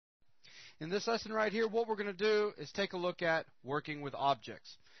In this lesson right here, what we're going to do is take a look at working with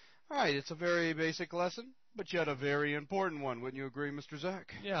objects. Alright, it's a very basic lesson, but yet a very important one. Wouldn't you agree, Mr.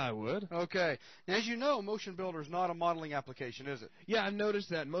 Zach? Yeah, I would. Okay. Now, as you know, Motionbuilder is not a modeling application, is it? Yeah, I've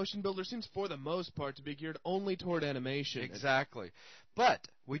noticed that. Motionbuilder seems, for the most part, to be geared only toward animation. Exactly. But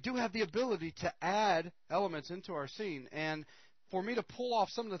we do have the ability to add elements into our scene, and for me to pull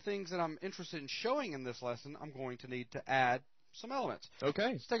off some of the things that I'm interested in showing in this lesson, I'm going to need to add some elements.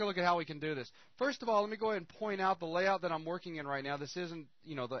 Okay. Let's take a look at how we can do this. First of all, let me go ahead and point out the layout that I'm working in right now. This isn't,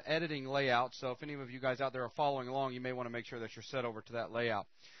 the editing layout, so if any of you guys out there are following along, you may want to make sure that you're set over to that layout.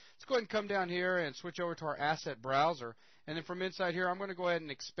 Let's go ahead and come down here and switch over to our asset browser, and then from inside here, I'm going to go ahead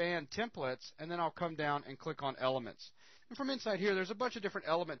and expand templates, and then I'll come down and click on elements. And from inside here, there's a bunch of different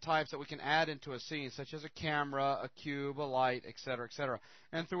element types that we can add into a scene, such as a camera, a cube, a light, etc., etc.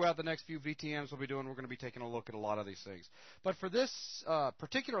 And throughout the next few VTMs we're going to be taking a look at a lot of these things. But for this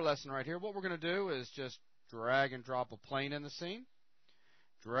particular lesson right here, what we're going to do is just drag and drop a plane in the scene,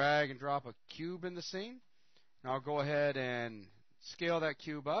 drag and drop a cube in the scene. Now I'll go ahead and scale that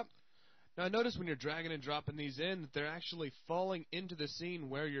cube up. Now, notice when you're dragging and dropping these in that they're actually falling into the scene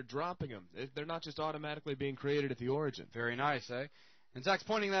where you're dropping them. They're not just automatically being created at the origin. Very nice, eh? And Zach's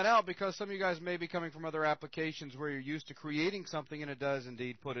pointing that out because some of you guys may be coming from other applications where you're used to creating something and it does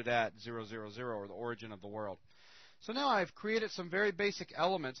indeed put it at 000 or the origin of the world. So now I've created some very basic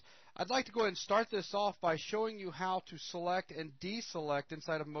elements. I'd like to go ahead and start this off by showing you how to select and deselect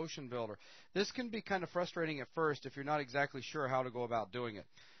inside of Motionbuilder. This can be kind of frustrating at first if you're not exactly sure how to go about doing it.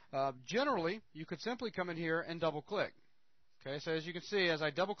 Generally, you could simply come in here and double click. Okay, so as you can see, as I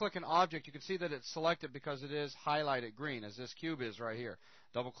double click an object, you can see that it's selected because it is highlighted green, as this cube is right here.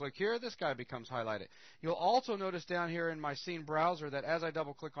 Double click here, this guy becomes highlighted. You'll also notice down here in my scene browser that as I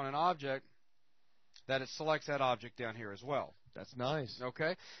double click on an object, that it selects that object down here as well. That's nice.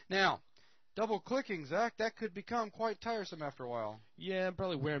 Okay, now, double clicking, Zach, that could become quite tiresome after a while. Yeah,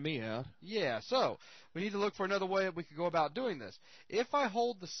 probably wear me out. Yeah, so we need to look for another way that we could go about doing this. If I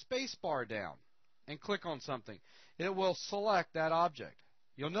hold the space bar down and click on something, it will select that object.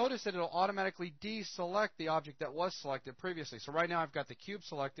 You'll notice that it will automatically deselect the object that was selected previously. So right now I've got the cube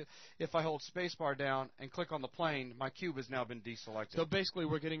selected. If I hold spacebar down and click on the plane, my cube has now been deselected. So basically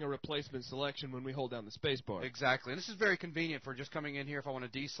we're getting a replacement selection when we hold down the spacebar. Exactly. And this is very convenient for just coming in here. If I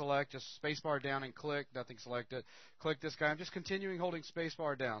want to deselect, just spacebar down and click, nothing selected. Click this guy. I'm just continuing holding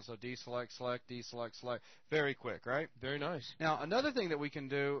spacebar down. So deselect, select, deselect, select. Very quick, right? Very nice. Now another thing that we can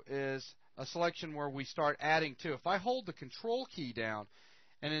do is a selection where we start adding to. If I hold the control key down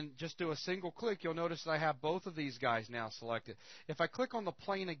and then just do a single click, you'll notice that I have both of these guys now selected. If I click on the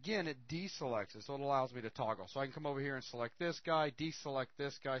plane again, it deselects it, so it allows me to toggle. So I can come over here and select this guy, deselect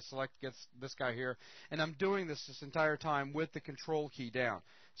this guy, select this guy here, and I'm doing this entire time with the control key down.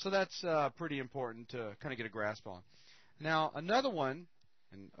 So that's pretty important to kind of get a grasp on. Now, another one,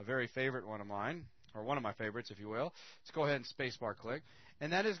 and a very favorite one of mine, or one of my favorites, if you will. Let's go ahead and spacebar click.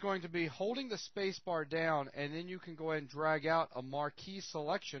 And that is going to be holding the spacebar down, and then you can go ahead and drag out a marquee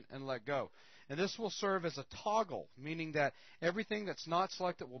selection and let go. And this will serve as a toggle, meaning that everything that's not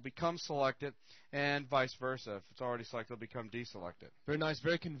selected will become selected, and vice versa. If it's already selected, it'll become deselected. Very nice,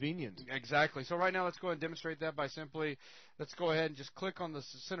 very convenient. Exactly. So right now, let's go ahead and demonstrate that by simply, let's go ahead and just click on the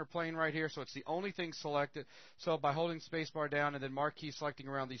center plane right here, so it's the only thing selected. So by holding spacebar down and then marquee selecting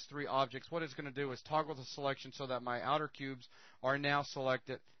around these three objects, what it's going to do is toggle the selection so that my outer cubes are now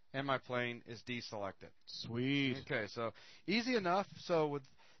selected and my plane is deselected. Sweet. Okay, so easy enough. So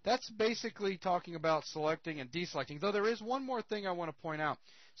that's basically talking about selecting and deselecting. Though there is one more thing I want to point out.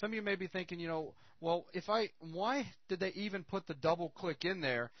 Some of you may be thinking, well, why did they even put the double click in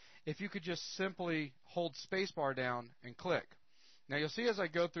there if you could just simply hold spacebar down and click? Now you'll see as I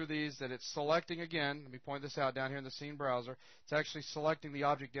go through these that it's selecting again. Let me point this out down here in the scene browser. It's actually selecting the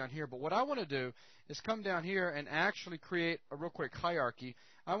object down here. But what I want to do is come down here and actually create a real quick hierarchy.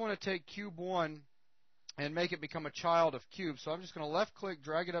 I want to take cube 1 and make it become a child of cube. So I'm just going to left click,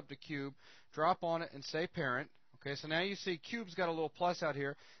 drag it up to cube, drop on it and say parent. Okay, so now you see cube's got a little plus out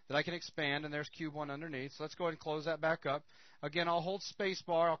here that I can expand, and there's cube 1 underneath. So let's go ahead and close that back up. Again, I'll hold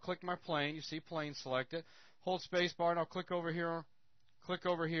spacebar, I'll click my plane. You see plane selected. Hold spacebar and I'll click over here. Click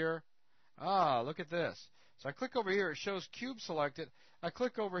over here. Ah, look at this. So I click over here, it shows cube selected. I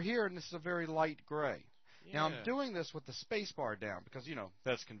click over here, and this is a very light gray. Yeah. Now I'm doing this with the spacebar down because,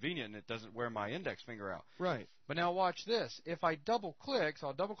 that's convenient and it doesn't wear my index finger out. Right. But now watch this. If I double click, so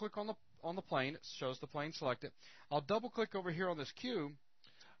I'll double click on the plane, it shows the plane selected. I'll double click over here on this cube.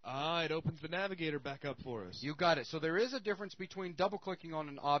 Ah, it opens the navigator back up for us. You got it. So there is a difference between double-clicking on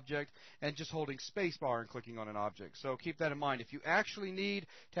an object and just holding spacebar and clicking on an object. So keep that in mind. If you actually need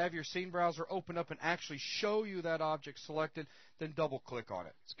to have your scene browser open up and actually show you that object selected, then double-click on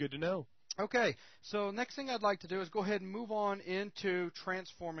it. It's good to know. Okay, so next thing I'd like to do is go ahead and move on into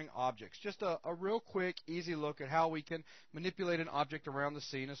transforming objects. Just a real quick, easy look at how we can manipulate an object around the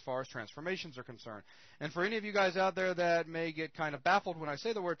scene as far as transformations are concerned. And for any of you guys out there that may get kind of baffled when I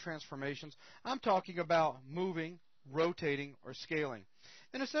say the word transformations, I'm talking about moving, rotating, or scaling.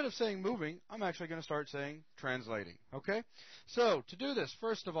 And instead of saying moving, I'm actually going to start saying translating. Okay? So to do this,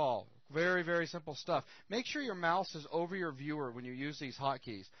 first of all, very, very simple stuff. Make sure your mouse is over your viewer when you use these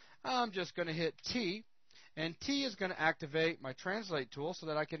hotkeys. I'm just going to hit T, and T is going to activate my translate tool so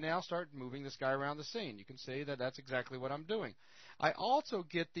that I can now start moving this guy around the scene. You can see that that's exactly what I'm doing. I also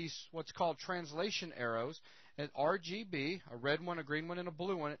get these what's called translation arrows, an RGB, a red one, a green one, and a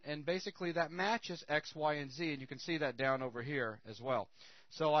blue one, and basically that matches X, Y, and Z, and you can see that down over here as well.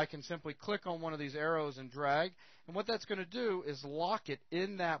 So I can simply click on one of these arrows and drag, and what that's going to do is lock it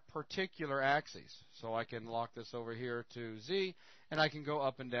in that particular axis. So I can lock this over here to Z, and I can go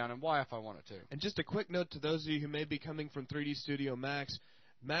up and down and Y if I wanted to. And just a quick note to those of you who may be coming from 3D Studio Max,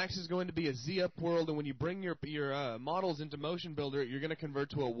 Max is going to be a Z up world, and when you bring your models into Motionbuilder, you're going to convert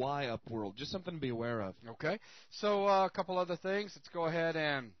to a Y up world. Just something to be aware of. Okay, so a couple other things. Let's go ahead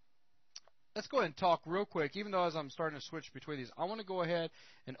and talk real quick. Even though as I'm starting to switch between these, I want to go ahead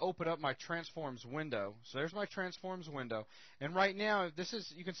and open up my transforms window. So there's my transforms window, and right now this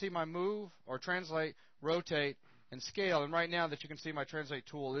is, you can see my move or translate, rotate, and scale. And right now that you can see my translate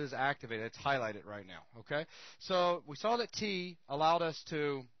tool is activated. It's highlighted right now. Okay, so we saw that T allowed us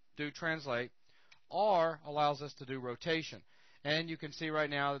to do translate. R allows us to do rotation. And you can see right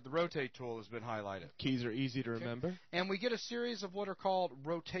now that the rotate tool has been highlighted. Keys are easy to remember. And we get a series of what are called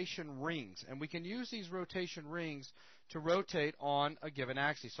rotation rings. And we can use these rotation rings to rotate on a given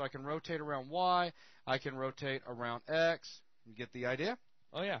axis. So I can rotate around Y. I can rotate around X. You get the idea?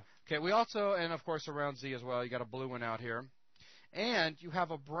 Oh, yeah. Okay, we also, and of course around Z as well. You got a blue one out here. And you have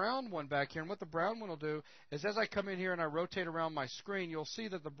a brown one back here. And what the brown one will do is as I come in here and I rotate around my screen, you'll see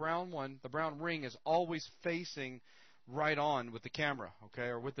that the brown one, the brown ring, is always facing right on with the camera, okay,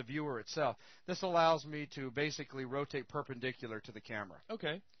 or with the viewer itself. This allows me to basically rotate perpendicular to the camera.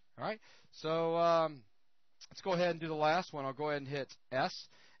 Okay. All right. So let's go ahead and do the last one. I'll go ahead and hit S,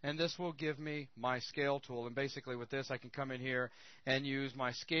 and this will give me my scale tool. And basically with this, I can come in here and use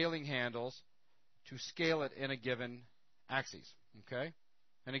my scaling handles to scale it in a given axis, okay?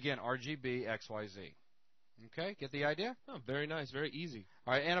 And again, RGB, X, Y, Z. Okay, get the idea? Oh, very nice, very easy.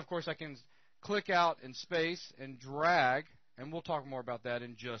 All right, and of course I can click out in space and drag, and we'll talk more about that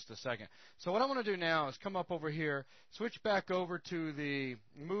in just a second. So what I want to do now is come up over here, switch back over to the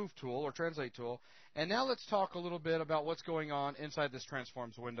Move tool or Translate tool, and now let's talk a little bit about what's going on inside this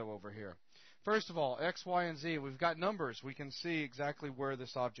Transforms window over here. First of all, X, Y, and Z, we've got numbers. We can see exactly where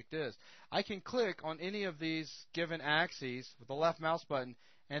this object is. I can click on any of these given axes with the left mouse button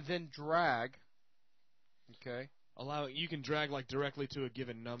and then drag, okay? You can drag like directly to a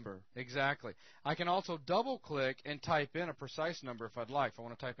given number. Exactly. I can also double click and type in a precise number if I'd like. If I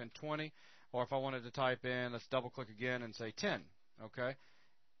want to type in 20, or if I wanted to type in, let's double click again and say 10. Okay.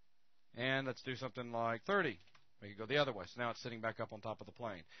 And let's do something like 30. We can go the other way. So now it's sitting back up on top of the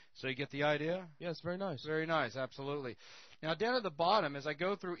plane. So you get the idea? Yes, very nice. Very nice, absolutely. Now down at the bottom, as I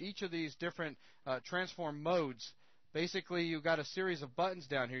go through each of these different transform modes, basically you've got a series of buttons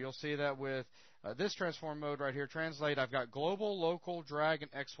down here. You'll see that with this transform mode right here, translate, I've got global, local, drag,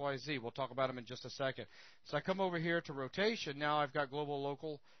 and XYZ. We'll talk about them in just a second. So I come over here to rotation. Now I've got global,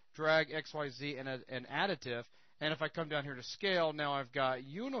 local, drag, XYZ, and an additive. And if I come down here to scale, now I've got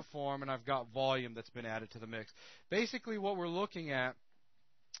uniform and I've got volume that's been added to the mix. Basically what we're looking at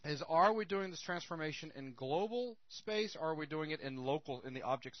is, are we doing this transformation in global space, or are we doing it in the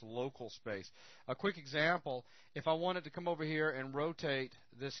object's local space? A quick example, if I wanted to come over here and rotate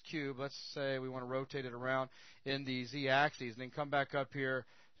this cube, let's say we want to rotate it around in the Z-axis, and then come back up here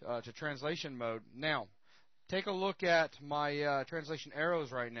to translation mode. Now, take a look at my translation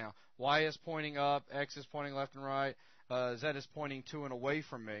arrows right now. Y is pointing up, X is pointing left and right, Z is pointing to and away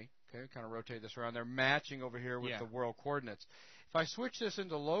from me. Okay, kind of rotate this around. They're matching over here with the world coordinates. If I switch this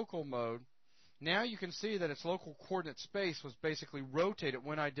into local mode, now you can see that its local coordinate space was basically rotated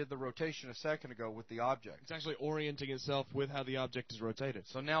when I did the rotation a second ago with the object. It's actually orienting itself with how the object is rotated.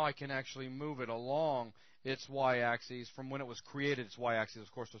 So now I can actually move it along its y-axis. From when it was created, its y-axis,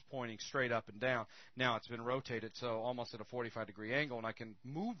 of course, was pointing straight up and down. Now it's been rotated, so almost at a 45-degree angle, and I can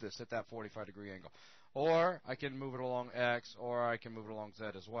move this at that 45-degree angle. Or I can move it along X, or I can move it along Z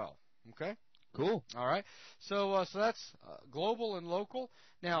as well. Okay? Cool. All right. So that's global and local.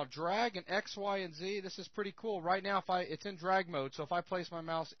 Now, drag and X, Y, and Z. This is pretty cool. Right now, it's in drag mode. So if I place my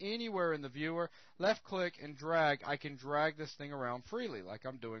mouse anywhere in the viewer, left click and drag, I can drag this thing around freely, like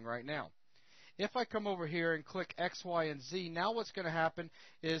I'm doing right now. If I come over here and click X, Y, and Z, now what's going to happen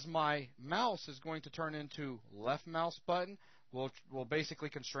is my mouse is going to turn into left mouse button. We'll basically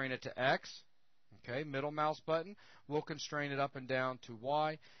constrain it to X. Okay, middle mouse button, we'll constrain it up and down to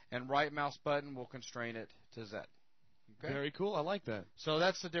Y, and right mouse button, we'll constrain it to Z. Okay? Very cool. I like that. So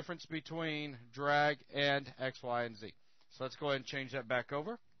that's the difference between drag and X, Y, and Z. So let's go ahead and change that back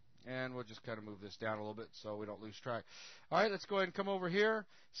over, and we'll just kind of move this down a little bit so we don't lose track. All right, let's go ahead and come over here.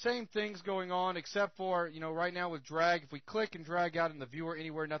 Same things going on, except for, right now with drag, if we click and drag out in the viewer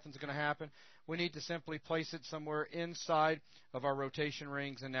anywhere, nothing's going to happen. We need to simply place it somewhere inside of our rotation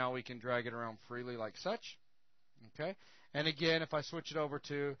rings, and now we can drag it around freely like such. Okay? And again, if I switch it over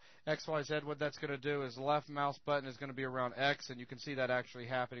to X, Y, Z, what that's going to do is the left mouse button is going to be around X, and you can see that actually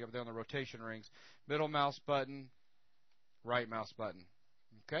happening up there on the rotation rings. Middle mouse button, right mouse button.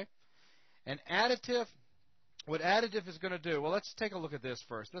 Okay? And additive, what additive is going to do, well, let's take a look at this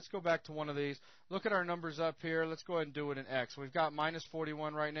first. Let's go back to one of these. Look at our numbers up here. Let's go ahead and do it in X. We've got minus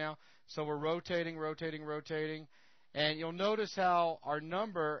 41 right now, so we're rotating, rotating, rotating. And you'll notice how our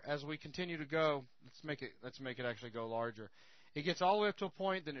number, as we continue to go, let's make it actually go larger. It gets all the way up to a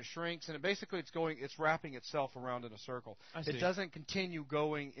point, then it shrinks, and it's wrapping itself around in a circle. It doesn't continue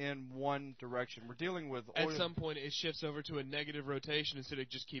going in one direction. We're dealing with at some point it shifts over to a negative rotation instead of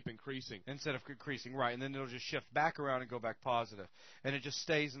just keep increasing. Instead of increasing, right, and then it'll just shift back around and go back positive, and it just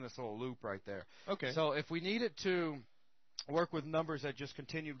stays in this little loop right there. Okay. So if we need it to work with numbers that just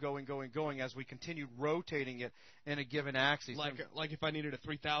continue going, going, going as we continue rotating it in a given axis. Like if I needed a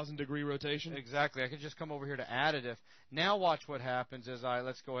 3,000-degree rotation? Exactly. I could just come over here to additive. Now watch what happens is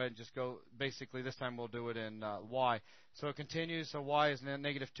let's go ahead and just go, basically this time we'll do it in Y. So it continues, so Y is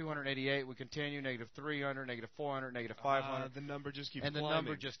negative 288. We continue, negative 300, negative 400, negative 500. The number just keeps climbing. And the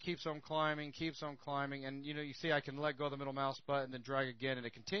number just keeps on climbing, keeps on climbing. And, you see I can let go of the middle mouse button, then drag again, and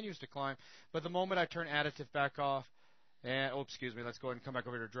it continues to climb. But the moment I turn additive back off, and, excuse me, let's go ahead and come back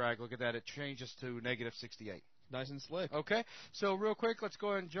over to drag. Look at that. It changes to negative 68. Nice and slick. Okay. So real quick, let's go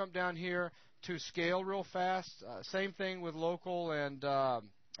ahead and jump down here to scale real fast. Same thing with local and,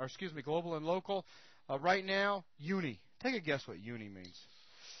 global and local. Right now, uni. Take a guess what uni means.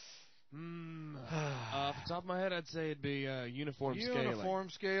 Off the top of my head, I'd say it'd be uniform scaling. Uniform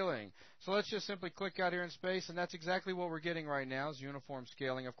scaling. So let's just simply click out here in space, and that's exactly what we're getting right now is uniform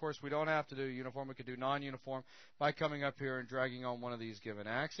scaling. Of course, we don't have to do uniform. We could do non-uniform by coming up here and dragging on one of these given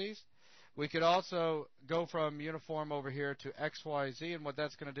axes. We could also go from uniform over here to X, Y, Z, and what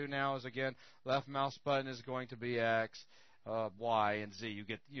that's going to do now is, again, left mouse button is going to be X, Y, and Z.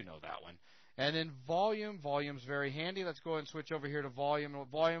 You know that one. And then volume's very handy. Let's go ahead and switch over here to volume. And what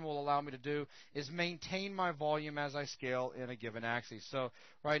volume will allow me to do is maintain my volume as I scale in a given axis. So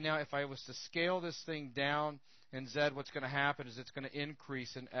right now, if I was to scale this thing down in Z, what's going to happen is it's going to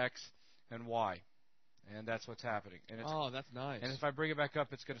increase in X and Y. And that's what's happening. And that's nice. And if I bring it back up,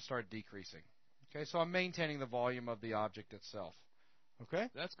 it's going to start decreasing. Okay, so I'm maintaining the volume of the object itself. Okay?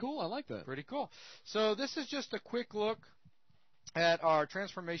 That's cool. I like that. Pretty cool. So this is just a quick look at our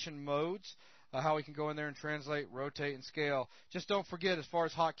transformation modes, how we can go in there and translate, rotate, and scale. Just don't forget, as far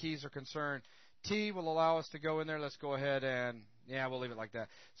as hotkeys are concerned, T will allow us to go in there. Let's go ahead and, we'll leave it like that.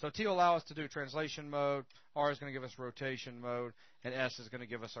 So T will allow us to do translation mode, R is going to give us rotation mode, and S is going to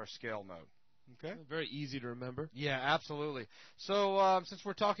give us our scale mode. Okay. Very easy to remember. Yeah, absolutely. So since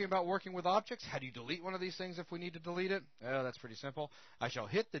we're talking about working with objects, how do you delete one of these things if we need to delete it? Oh, that's pretty simple. I shall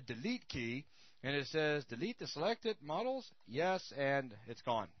hit the delete key, and it says delete the selected models. Yes, and it's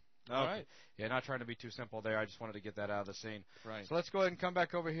gone. Okay. All right. Yeah, not trying to be too simple there. I just wanted to get that out of the scene. Right. So let's go ahead and come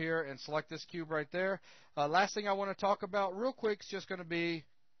back over here and select this cube right there. Last thing I want to talk about real quick is just going to be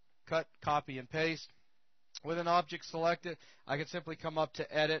cut, copy, and paste. With an object selected, I can simply come up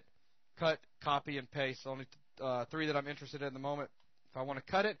to Edit, Cut, Copy, and Paste. Only three that I'm interested in at the moment. If I want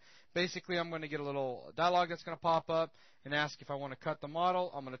to cut it, basically I'm going to get a little dialog that's going to pop up and ask if I want to cut the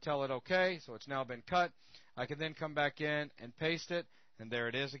model. I'm going to tell it OK, so it's now been cut. I can then come back in and paste it, and there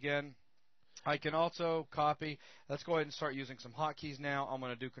it is again. I can also copy. Let's go ahead and start using some hotkeys now. I'm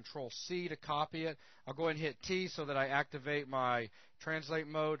going to do Control-C to copy it. I'll go ahead and hit T so that I activate my translate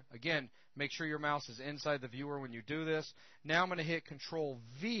mode. Again, make sure your mouse is inside the viewer when you do this. Now I'm going to hit Control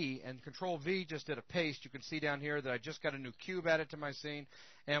V, and Control V just did a paste. You can see down here that I just got a new cube added to my scene,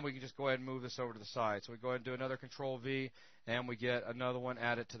 and we can just go ahead and move this over to the side. So we go ahead and do another Control V, and we get another one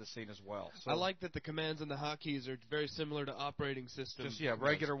added to the scene as well. So I like that the commands and the hotkeys are very similar to operating systems. just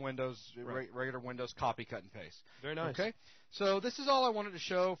regular Windows, regular Windows copy, cut, and paste. Very nice. Okay. So this is all I wanted to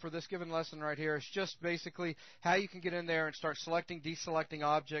show for this given lesson right here. It's just basically how you can get in there and start selecting, deselecting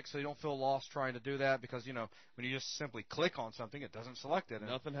objects so you don't feel lost trying to do that because, you know, when you just simply click on something, it doesn't select it. And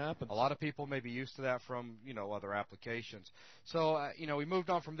nothing happens. A lot of people may be used to that from, you know, other applications. So, you know, we moved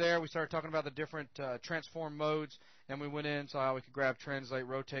on from there. We started talking about the different transform modes, and we went in, so how we could grab, translate,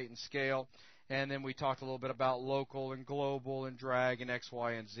 rotate, and scale. And then we talked a little bit about local and global and drag and X,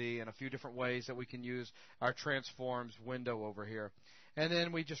 Y, and Z and a few different ways that we can use our transforms window over here. And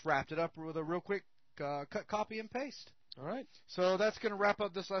then we just wrapped it up with a real quick cut, copy, and paste. All right. So that's going to wrap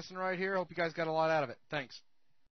up this lesson right here. Hope you guys got a lot out of it. Thanks.